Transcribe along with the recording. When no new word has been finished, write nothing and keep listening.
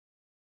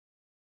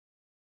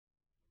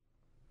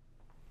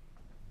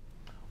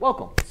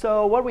Welcome.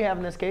 So what we have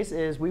in this case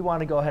is we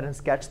want to go ahead and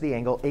sketch the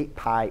angle 8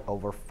 pi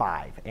over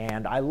 5.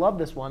 And I love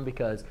this one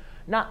because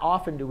not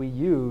often do we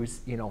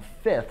use,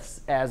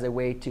 fifths as a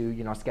way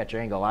to, sketch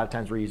your angle. A lot of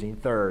times we're using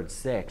thirds,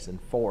 sixths,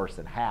 and fourths,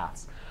 and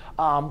halves.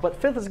 But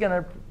fifth is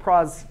going to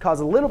cause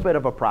a little bit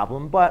of a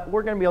problem, but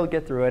we're going to be able to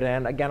get through it.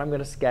 And again, I'm going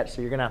to sketch,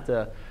 so you're going to have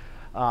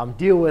to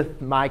deal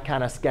with my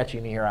kind of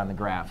sketching here on the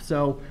graph.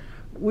 So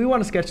we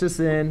want to sketch this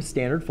in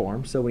standard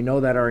form. So we know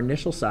that our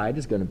initial side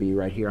is going to be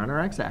right here on our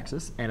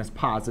x-axis, and it's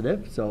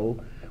positive.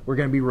 So we're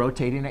going to be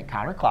rotating it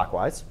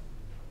counterclockwise.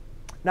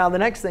 Now the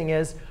next thing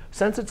is,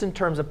 since it's in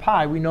terms of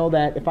pi, we know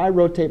that if I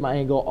rotate my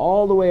angle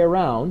all the way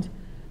around,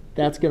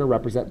 that's going to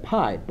represent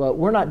pi. But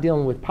we're not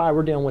dealing with pi.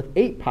 We're dealing with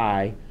 8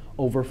 pi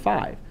over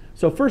 5.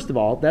 So first of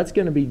all, that's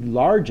going to be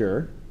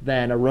larger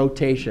than a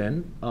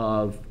rotation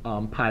of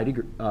pi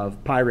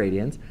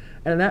radians.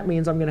 And that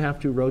means I'm going to have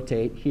to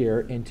rotate here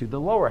into the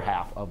lower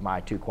half of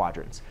my two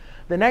quadrants.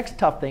 The next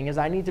tough thing is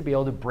I need to be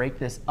able to break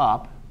this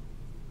up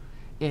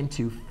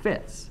into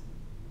fifths.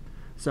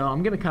 So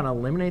I'm going to kind of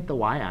eliminate the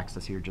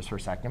y-axis here just for a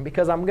second,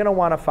 because I'm going to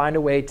want to find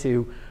a way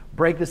to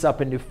break this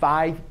up into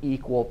 5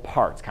 equal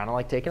parts, kind of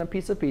like taking a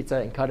piece of pizza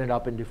and cutting it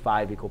up into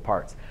 5 equal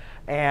parts.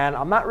 And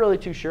I'm not really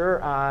too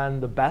sure on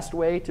the best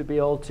way to be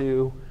able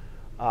to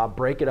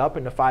break it up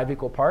into 5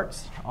 equal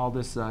parts. I'll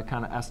just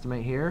kind of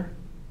estimate here.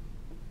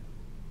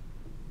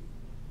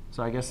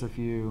 So I guess if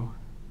you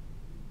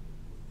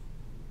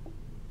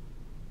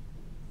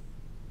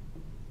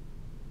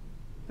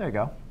there you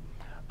go.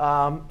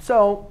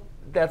 So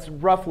that's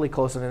roughly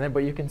close to it,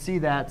 but you can see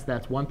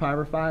that's 1 pi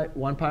over 5,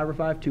 1 pi over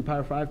 5, 2 pi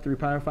over 5, 3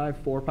 pi over 5,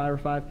 4 pi over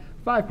 5,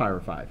 5 pi over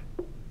 5,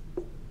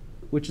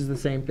 which is the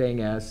same thing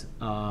as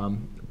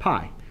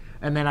pi.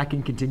 And then I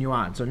can continue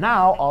on. So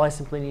now all I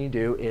simply need to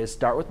do is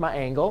start with my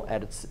angle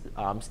at its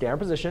standard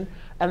position,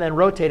 and then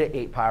rotate it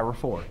 8 pi over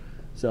 4.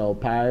 So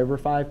pi over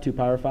 5, 2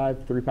 pi over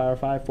 5, 3 pi over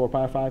 5, 4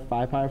 pi over 5,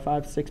 5 pi over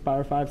 5, 6 pi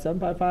over 5, 7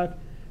 pi over 5,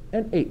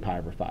 and 8 pi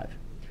over 5.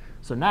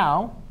 So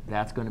now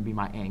that's going to be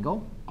my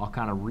angle. I'll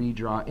kind of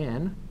redraw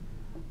in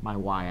my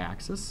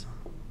y-axis,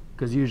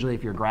 because usually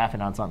if you're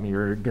graphing on something,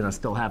 you're going to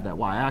still have that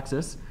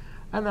y-axis.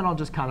 And then I'll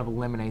just kind of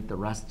eliminate the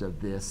rest of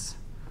this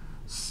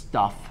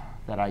stuff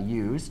that I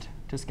used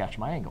to sketch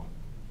my angle.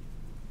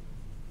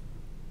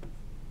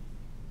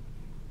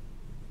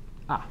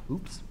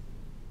 Oops.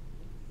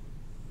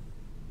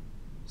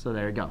 So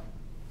there you go.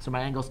 So my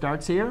angle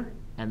starts here,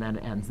 and then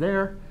it ends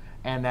there.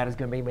 And that is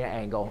going to be my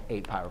angle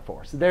 8 pi over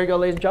 4. So there you go,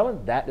 ladies and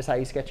gentlemen. That is how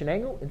you sketch an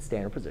angle in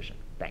standard position.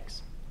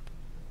 Thanks.